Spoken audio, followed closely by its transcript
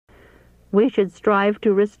We should strive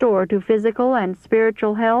to restore to physical and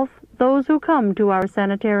spiritual health those who come to our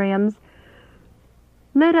sanitariums.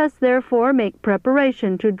 Let us therefore make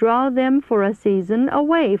preparation to draw them for a season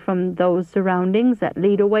away from those surroundings that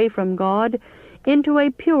lead away from God into a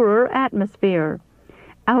purer atmosphere.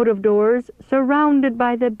 Out of doors, surrounded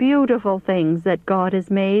by the beautiful things that God has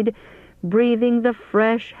made, breathing the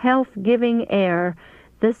fresh, health-giving air,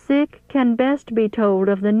 the sick can best be told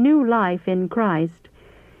of the new life in Christ.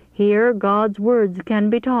 Here God's words can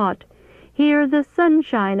be taught. Here the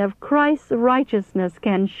sunshine of Christ's righteousness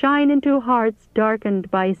can shine into hearts darkened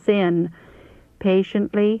by sin.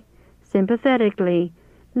 Patiently, sympathetically,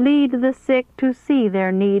 lead the sick to see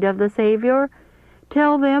their need of the Savior.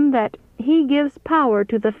 Tell them that He gives power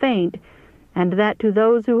to the faint, and that to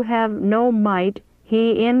those who have no might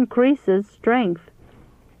He increases strength.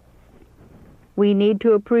 We need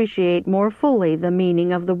to appreciate more fully the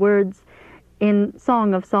meaning of the words in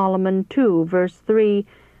Song of Solomon 2, verse 3,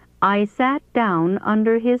 "I sat down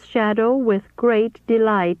under his shadow with great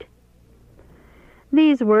delight."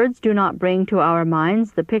 These words do not bring to our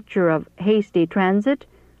minds the picture of hasty transit,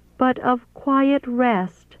 but of quiet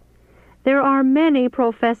rest. There are many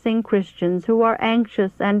professing Christians who are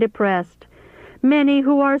anxious and depressed, many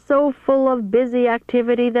who are so full of busy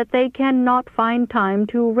activity that they cannot find time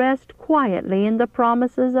to rest quietly in the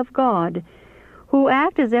promises of God, who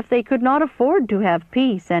act as if they could not afford to have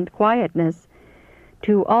peace and quietness.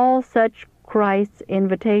 To all such Christ's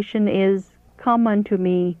invitation is, "Come unto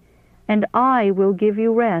me, and I will give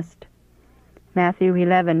you rest." Matthew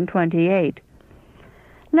 11:28.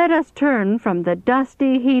 Let us turn from the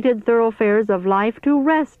dusty, heated thoroughfares of life to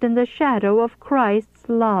rest in the shadow of Christ's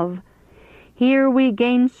love. Here we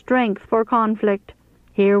gain strength for conflict.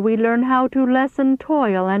 Here we learn how to lessen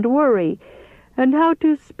toil and worry, and how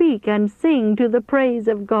to speak and sing to the praise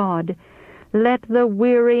of God. Let the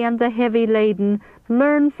weary and the heavy laden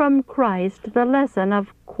learn from Christ the lesson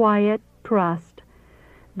of quiet trust.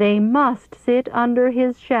 They must sit under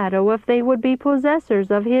His shadow if they would be possessors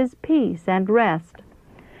of His peace and rest.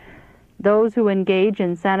 Those who engage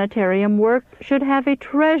in sanitarium work should have a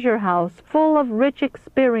treasure house full of rich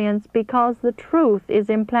experience, because the truth is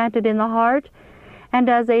implanted in the heart, and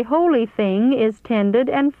as a holy thing is tended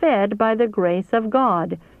and fed by the grace of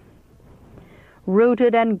God.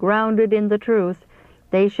 Rooted and grounded in the truth,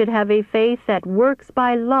 they should have a faith that works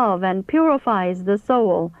by love and purifies the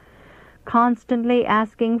soul. Constantly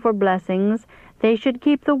asking for blessings, they should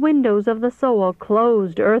keep the windows of the soul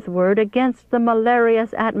closed earthward against the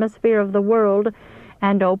malarious atmosphere of the world,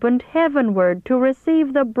 and opened heavenward to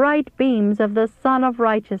receive the bright beams of the Sun of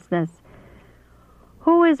Righteousness.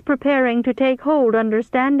 Who is preparing to take hold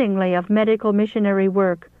understandingly of medical missionary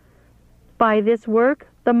work? By this work,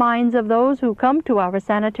 the minds of those who come to our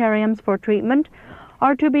sanitariums for treatment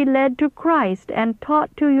are to be led to Christ and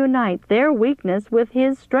taught to unite their weakness with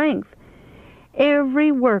His strength.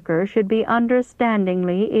 Every worker should be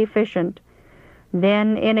understandingly efficient.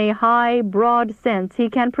 Then, in a high, broad sense, he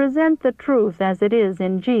can present the truth as it is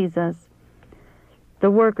in Jesus. The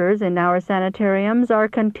workers in our sanitariums are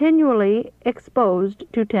continually exposed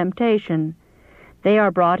to temptation. They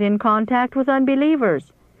are brought in contact with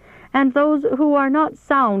unbelievers, and those who are not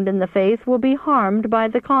sound in the faith will be harmed by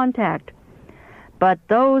the contact. But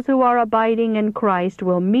those who are abiding in Christ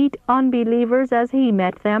will meet unbelievers as He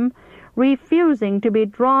met them, refusing to be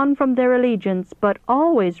drawn from their allegiance, but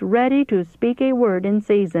always ready to speak a word in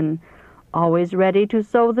season, always ready to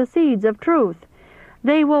sow the seeds of truth.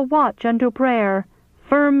 They will watch unto prayer,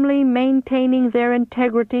 firmly maintaining their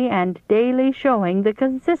integrity and daily showing the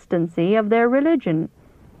consistency of their religion.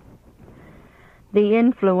 The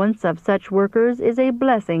influence of such workers is a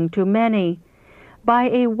blessing to many. By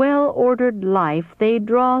a well-ordered life they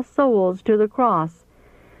draw souls to the cross.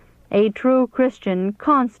 A true Christian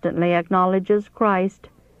constantly acknowledges Christ.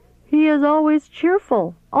 He is always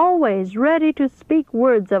cheerful, always ready to speak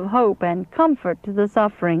words of hope and comfort to the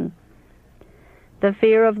suffering. The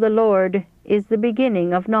fear of the Lord is the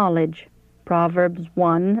beginning of knowledge. Proverbs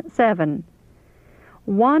 1:7.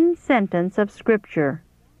 One sentence of Scripture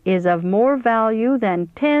is of more value than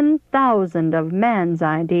 10,000 of man's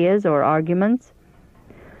ideas or arguments.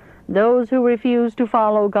 Those who refuse to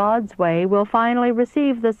follow God's way will finally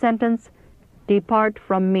receive the sentence, "Depart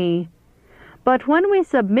from me." But when we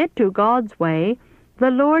submit to God's way,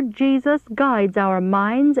 the Lord Jesus guides our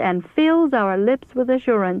minds and fills our lips with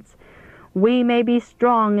assurance. We may be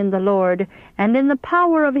strong in the Lord and in the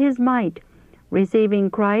power of His might. Receiving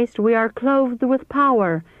Christ, we are clothed with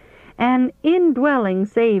power. An indwelling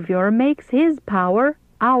Savior makes His power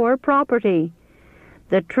our property.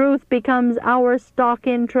 The truth becomes our stock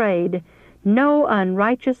in trade. No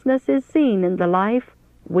unrighteousness is seen in the life.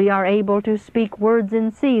 We are able to speak words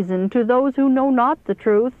in season to those who know not the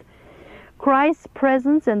truth. Christ's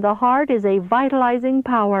presence in the heart is a vitalizing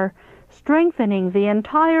power, strengthening the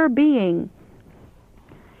entire being.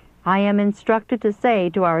 I am instructed to say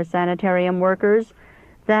to our sanitarium workers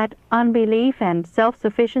that unbelief and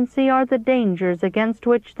self-sufficiency are the dangers against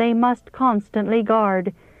which they must constantly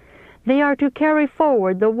guard. They are to carry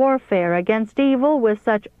forward the warfare against evil with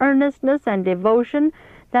such earnestness and devotion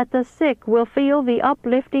that the sick will feel the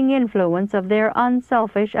uplifting influence of their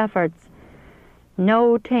unselfish efforts.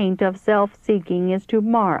 No taint of self-seeking is to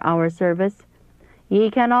mar our service. Ye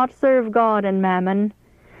cannot serve God and mammon.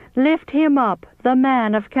 Lift him up, the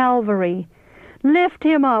man of Calvary. Lift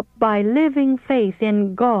him up by living faith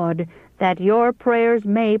in God, that your prayers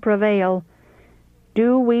may prevail.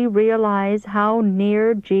 Do we realize how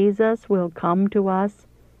near Jesus will come to us?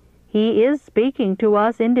 He is speaking to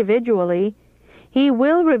us individually. He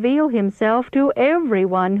will reveal himself to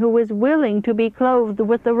everyone who is willing to be clothed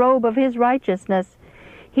with the robe of his righteousness.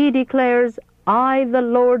 He declares, I, the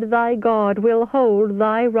Lord thy God, will hold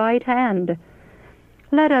thy right hand.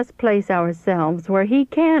 Let us place ourselves where he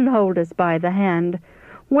can hold us by the hand,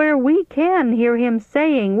 where we can hear him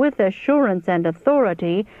saying with assurance and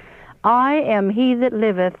authority, I am he that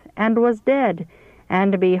liveth and was dead,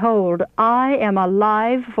 and behold, I am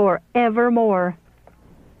alive for evermore.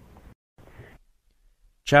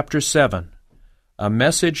 Chapter 7. A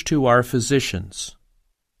Message to Our Physicians.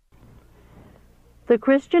 The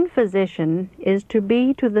Christian physician is to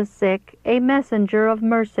be to the sick a messenger of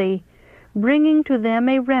mercy, bringing to them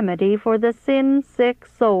a remedy for the sin-sick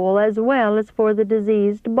soul as well as for the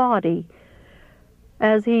diseased body.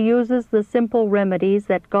 As he uses the simple remedies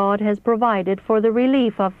that God has provided for the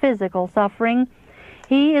relief of physical suffering,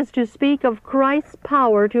 he is to speak of Christ's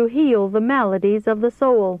power to heal the maladies of the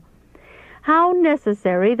soul. How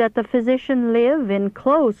necessary that the physician live in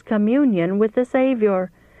close communion with the Savior.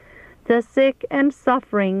 The sick and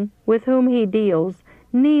suffering with whom he deals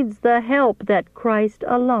needs the help that Christ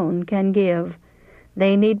alone can give.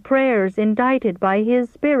 They need prayers indited by his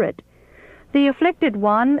Spirit. The afflicted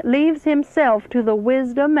one leaves himself to the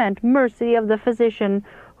wisdom and mercy of the physician,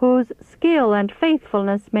 whose skill and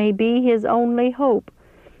faithfulness may be his only hope.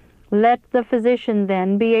 Let the physician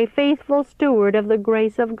then be a faithful steward of the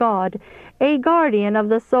grace of God, a guardian of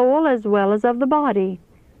the soul as well as of the body.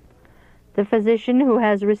 The physician who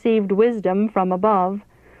has received wisdom from above,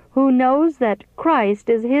 who knows that Christ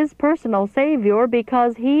is his personal Savior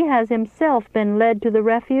because he has himself been led to the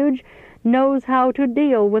refuge, knows how to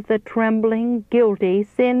deal with the trembling, guilty,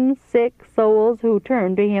 sin-sick souls who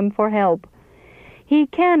turn to him for help. He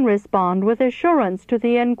can respond with assurance to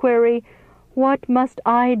the inquiry, What must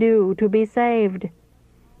I do to be saved?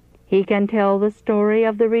 He can tell the story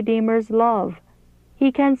of the Redeemer's love.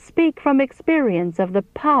 He can speak from experience of the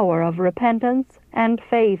power of repentance and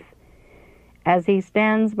faith. As he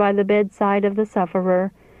stands by the bedside of the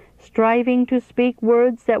sufferer, striving to speak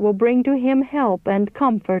words that will bring to him help and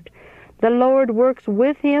comfort, the Lord works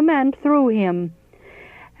with him and through him.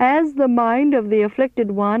 As the mind of the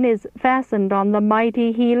afflicted one is fastened on the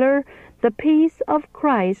mighty healer, the peace of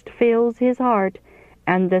Christ fills his heart,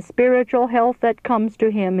 and the spiritual health that comes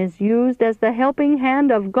to him is used as the helping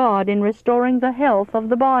hand of God in restoring the health of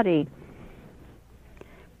the body.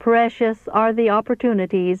 Precious are the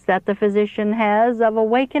opportunities that the physician has of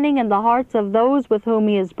awakening in the hearts of those with whom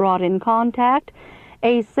he is brought in contact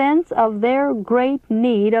a sense of their great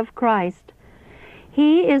need of Christ.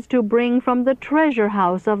 He is to bring from the treasure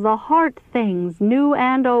house of the heart things new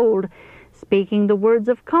and old, speaking the words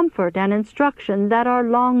of comfort and instruction that are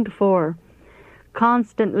longed for.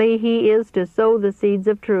 Constantly he is to sow the seeds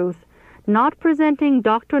of truth, not presenting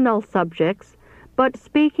doctrinal subjects, but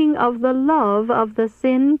speaking of the love of the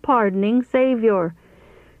sin-pardoning Savior.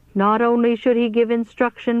 Not only should he give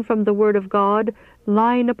instruction from the Word of God,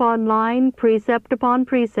 line upon line, precept upon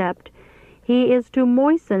precept, he is to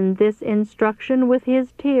moisten this instruction with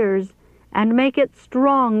his tears, and make it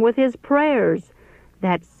strong with his prayers,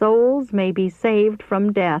 that souls may be saved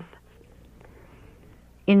from death.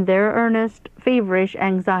 In their earnest, feverish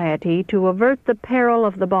anxiety to avert the peril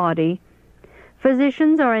of the body,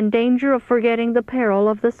 physicians are in danger of forgetting the peril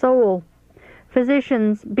of the soul.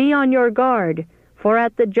 Physicians, be on your guard, for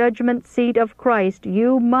at the judgment seat of Christ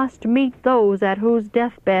you must meet those at whose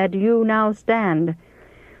deathbed you now stand.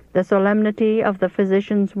 The solemnity of the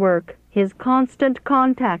physician's work, his constant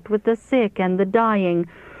contact with the sick and the dying,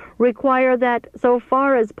 require that, so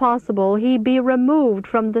far as possible, he be removed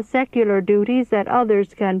from the secular duties that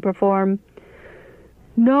others can perform.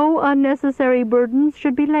 No unnecessary burdens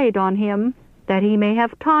should be laid on him. that he may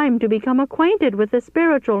have time to become acquainted with the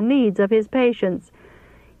spiritual needs of his patients.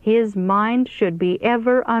 His mind should be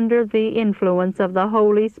ever under the influence of the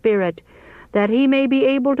Holy Spirit, that he may be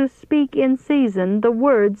able to speak in season the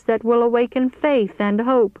words that will awaken faith and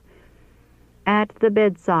hope. At the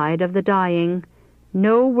bedside of the dying,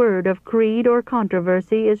 no word of creed or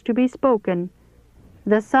controversy is to be spoken.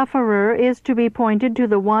 The sufferer is to be pointed to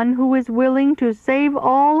the one who is willing to save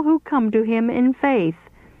all who come to him in faith.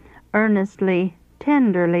 Earnestly,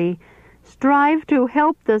 tenderly, strive to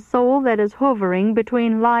help the soul that is hovering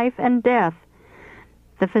between life and death.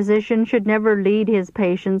 The physician should never lead his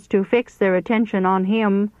patients to fix their attention on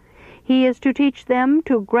him. He is to teach them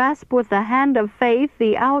to grasp with the hand of faith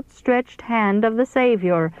the outstretched hand of the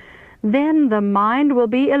Savior. Then the mind will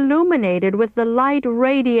be illuminated with the light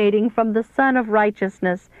radiating from the Sun of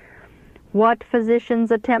Righteousness. What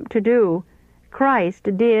physicians attempt to do, Christ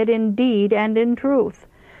did in deed and in truth.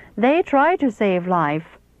 They try to save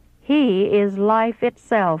life. He is life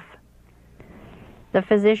itself. The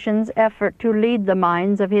physician's effort to lead the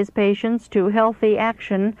minds of his patients to healthy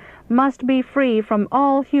action must be free from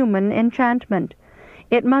all human enchantment.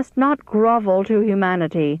 It must not grovel to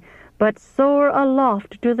humanity, but soar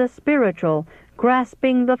aloft to the spiritual,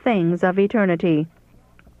 grasping the things of eternity.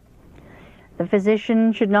 The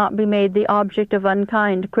physician should not be made the object of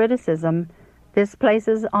unkind criticism. This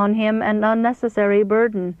places on him an unnecessary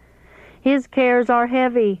burden. His cares are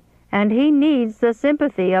heavy, and he needs the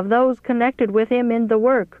sympathy of those connected with him in the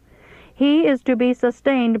work. He is to be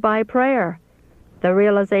sustained by prayer. The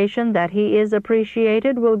realization that he is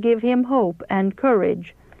appreciated will give him hope and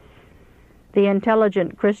courage. The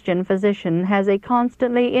intelligent Christian physician has a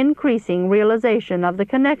constantly increasing realization of the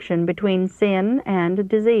connection between sin and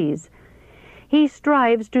disease. He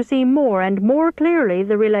strives to see more and more clearly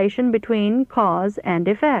the relation between cause and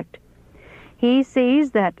effect. He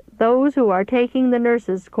sees that those who are taking the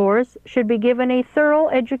nurse's course should be given a thorough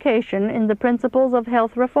education in the principles of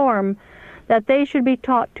health reform, that they should be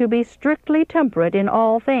taught to be strictly temperate in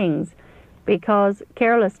all things, because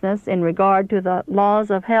carelessness in regard to the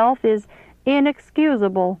laws of health is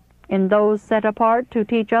inexcusable in those set apart to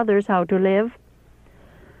teach others how to live.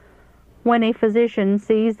 When a physician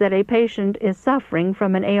sees that a patient is suffering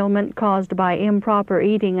from an ailment caused by improper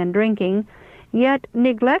eating and drinking, yet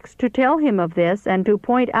neglects to tell him of this and to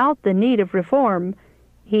point out the need of reform,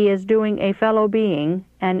 he is doing a fellow being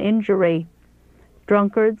an injury.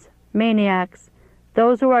 Drunkards, maniacs,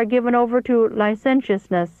 those who are given over to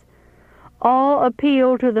licentiousness, all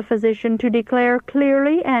appeal to the physician to declare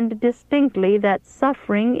clearly and distinctly that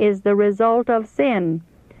suffering is the result of sin.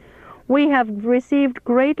 We have received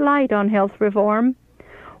great light on health reform.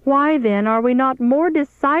 Why, then, are we not more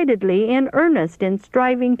decidedly in earnest in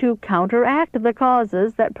striving to counteract the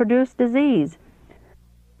causes that produce disease?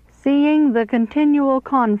 Seeing the continual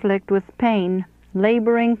conflict with pain,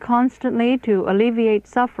 laboring constantly to alleviate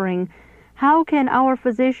suffering, how can our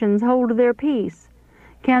physicians hold their peace?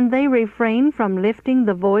 Can they refrain from lifting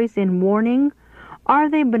the voice in warning? Are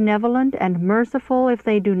they benevolent and merciful if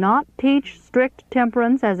they do not teach strict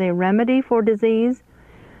temperance as a remedy for disease?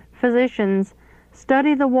 Physicians,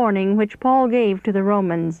 study the warning which Paul gave to the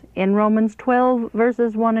Romans in Romans 12,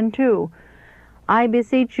 verses 1 and 2. I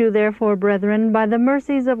beseech you, therefore, brethren, by the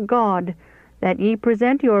mercies of God, that ye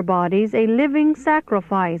present your bodies a living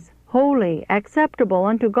sacrifice, holy, acceptable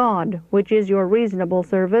unto God, which is your reasonable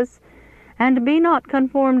service. And be not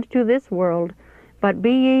conformed to this world, but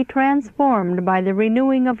be ye transformed by the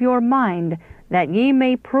renewing of your mind, that ye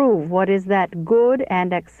may prove what is that good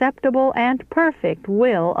and acceptable and perfect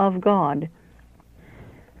will of God.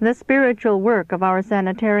 The spiritual work of our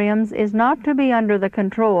sanitariums is not to be under the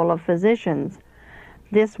control of physicians.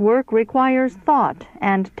 This work requires thought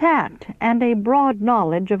and tact and a broad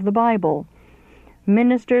knowledge of the Bible.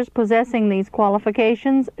 Ministers possessing these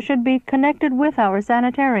qualifications should be connected with our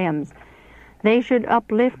sanitariums. They should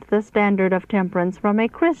uplift the standard of temperance from a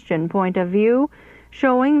Christian point of view,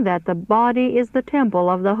 showing that the body is the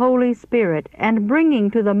temple of the Holy Spirit, and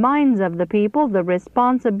bringing to the minds of the people the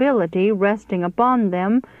responsibility resting upon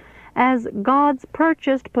them as God's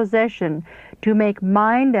purchased possession to make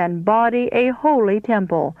mind and body a holy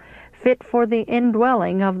temple, fit for the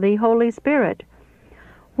indwelling of the Holy Spirit.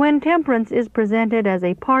 When temperance is presented as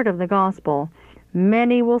a part of the gospel,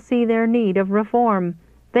 many will see their need of reform.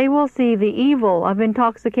 They will see the evil of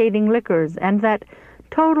intoxicating liquors, and that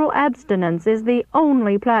total abstinence is the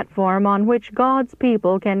only platform on which God's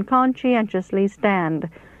people can conscientiously stand.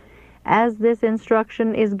 As this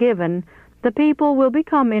instruction is given, the people will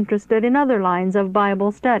become interested in other lines of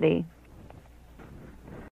Bible study.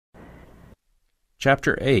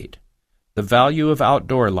 Chapter 8. The Value of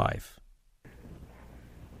Outdoor Life.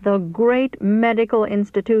 The great medical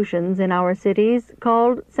institutions in our cities,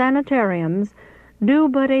 called sanitariums, do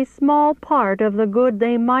but a small part of the good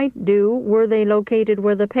they might do were they located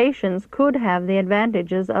where the patients could have the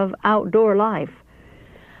advantages of outdoor life.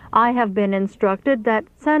 I have been instructed that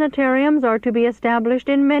sanitariums are to be established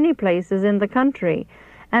in many places in the country,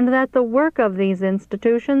 and that the work of these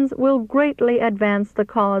institutions will greatly advance the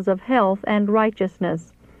cause of health and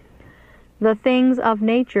righteousness. The things of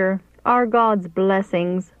nature are God's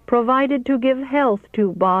blessings, provided to give health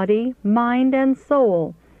to body, mind, and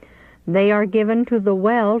soul. They are given to the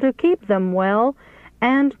well to keep them well,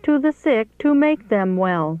 and to the sick to make them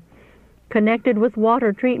well. Connected with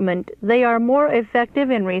water treatment, they are more effective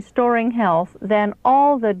in restoring health than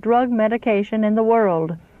all the drug medication in the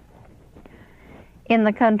world. In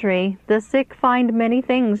the country, the sick find many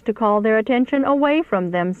things to call their attention away from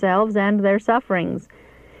themselves and their sufferings.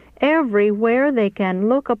 Everywhere they can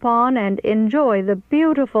look upon and enjoy the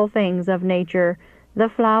beautiful things of nature, the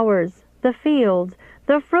flowers, the fields,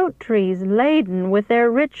 the fruit trees laden with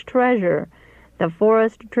their rich treasure, the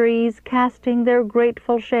forest trees casting their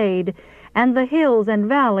grateful shade, and the hills and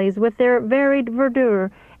valleys with their varied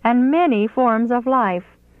verdure and many forms of life.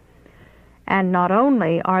 And not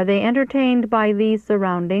only are they entertained by these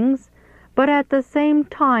surroundings, but at the same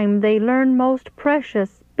time they learn most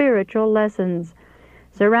precious spiritual lessons.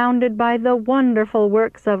 Surrounded by the wonderful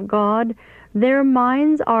works of God, their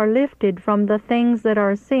minds are lifted from the things that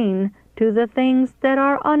are seen to the things that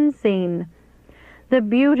are unseen. The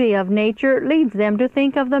beauty of nature leads them to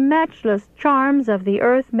think of the matchless charms of the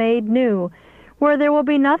earth made new, where there will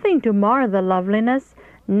be nothing to mar the loveliness,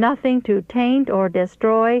 nothing to taint or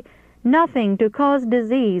destroy, nothing to cause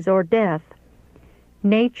disease or death.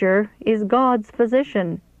 Nature is God's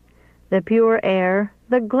physician. The pure air,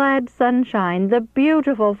 the glad sunshine, the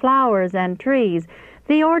beautiful flowers and trees,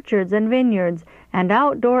 the orchards and vineyards, and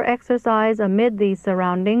outdoor exercise amid these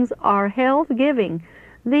surroundings are health-giving,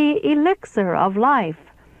 the elixir of life.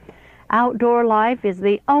 Outdoor life is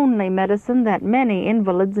the only medicine that many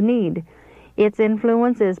invalids need. Its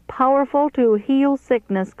influence is powerful to heal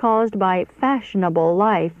sickness caused by fashionable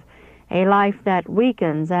life, a life that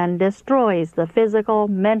weakens and destroys the physical,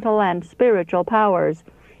 mental, and spiritual powers.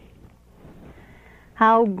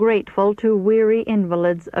 How grateful to weary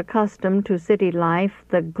invalids accustomed to city life,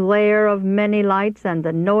 the glare of many lights and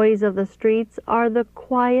the noise of the streets, are the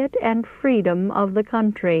quiet and freedom of the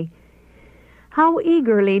country. How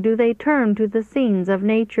eagerly do they turn to the scenes of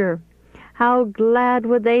nature! How glad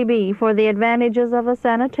would they be for the advantages of a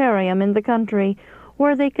sanitarium in the country,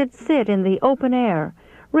 where they could sit in the open air,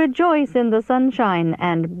 rejoice in the sunshine,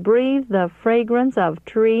 and breathe the fragrance of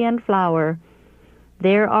tree and flower.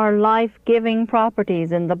 There are life-giving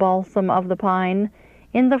properties in the balsam of the pine,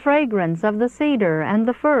 in the fragrance of the cedar and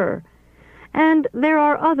the fir. And there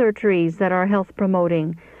are other trees that are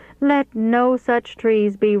health-promoting. Let no such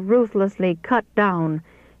trees be ruthlessly cut down.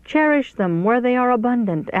 Cherish them where they are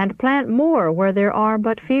abundant, and plant more where there are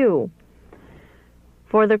but few.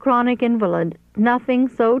 For the chronic invalid, nothing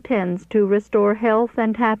so tends to restore health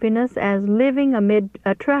and happiness as living amid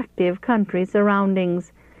attractive country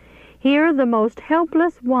surroundings. Here the most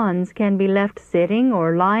helpless ones can be left sitting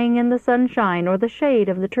or lying in the sunshine or the shade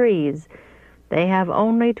of the trees. They have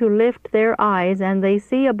only to lift their eyes, and they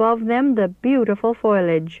see above them the beautiful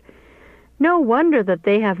foliage. No wonder that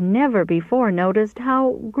they have never before noticed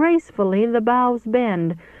how gracefully the boughs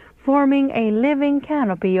bend, forming a living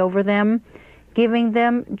canopy over them, giving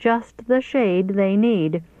them just the shade they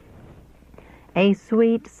need. A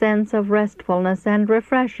sweet sense of restfulness and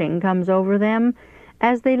refreshing comes over them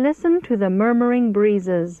as they listen to the murmuring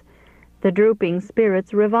breezes. The drooping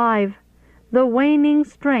spirits revive. The waning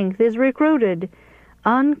strength is recruited.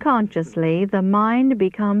 Unconsciously, the mind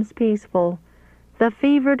becomes peaceful, the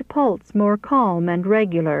fevered pulse more calm and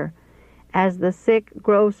regular. As the sick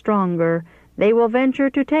grow stronger, they will venture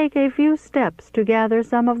to take a few steps to gather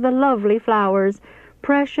some of the lovely flowers,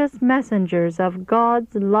 precious messengers of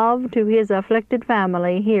God's love to His afflicted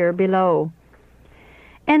family here below.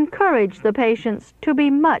 Encourage the patients to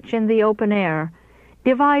be much in the open air.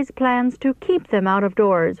 Devise plans to keep them out of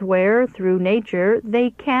doors, where, through nature,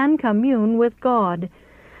 they can commune with God.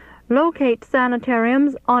 Locate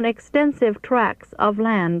sanitariums on extensive tracts of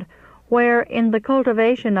land, where, in the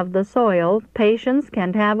cultivation of the soil, patients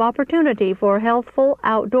can have opportunity for healthful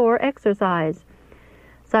outdoor exercise.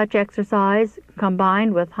 Such exercise,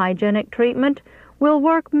 combined with hygienic treatment, will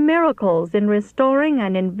work miracles in restoring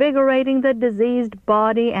and invigorating the diseased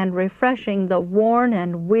body and refreshing the worn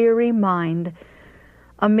and weary mind.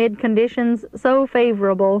 Amid conditions so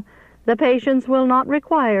favorable, The patients will not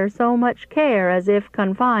require so much care as if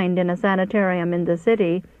confined in a sanitarium in the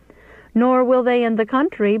city, nor will they in the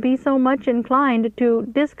country be so much inclined to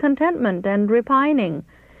discontentment and repining.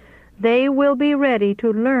 They will be ready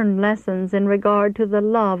to learn lessons in regard to the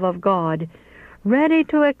love of God, ready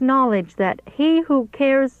to acknowledge that He who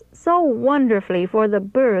cares so wonderfully for the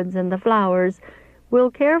birds and the flowers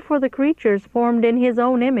will care for the creatures formed in His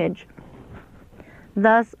own image.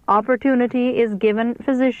 Thus, opportunity is given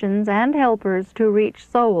physicians and helpers to reach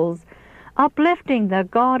souls, uplifting the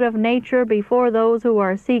God of nature before those who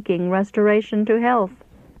are seeking restoration to health.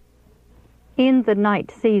 In the night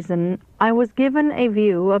season, I was given a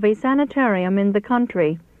view of a sanitarium in the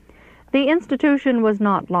country. The institution was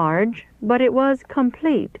not large, but it was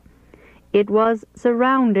complete. It was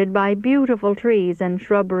surrounded by beautiful trees and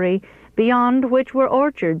shrubbery, beyond which were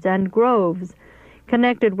orchards and groves.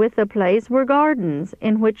 Connected with the place were gardens,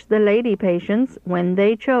 in which the lady patients, when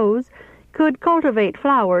they chose, could cultivate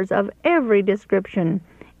flowers of every description,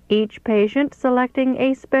 each patient selecting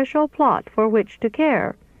a special plot for which to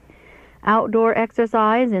care. Outdoor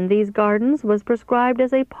exercise in these gardens was prescribed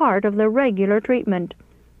as a part of the regular treatment.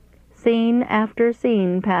 Scene after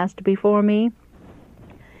scene passed before me.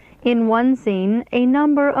 In one scene, a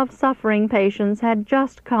number of suffering patients had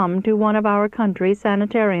just come to one of our country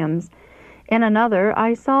sanitariums. In another,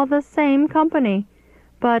 I saw the same company,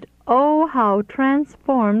 but oh, how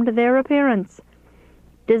transformed their appearance!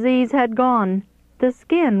 Disease had gone, the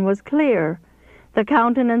skin was clear, the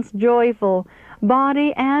countenance joyful,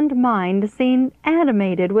 body and mind seemed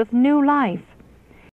animated with new life.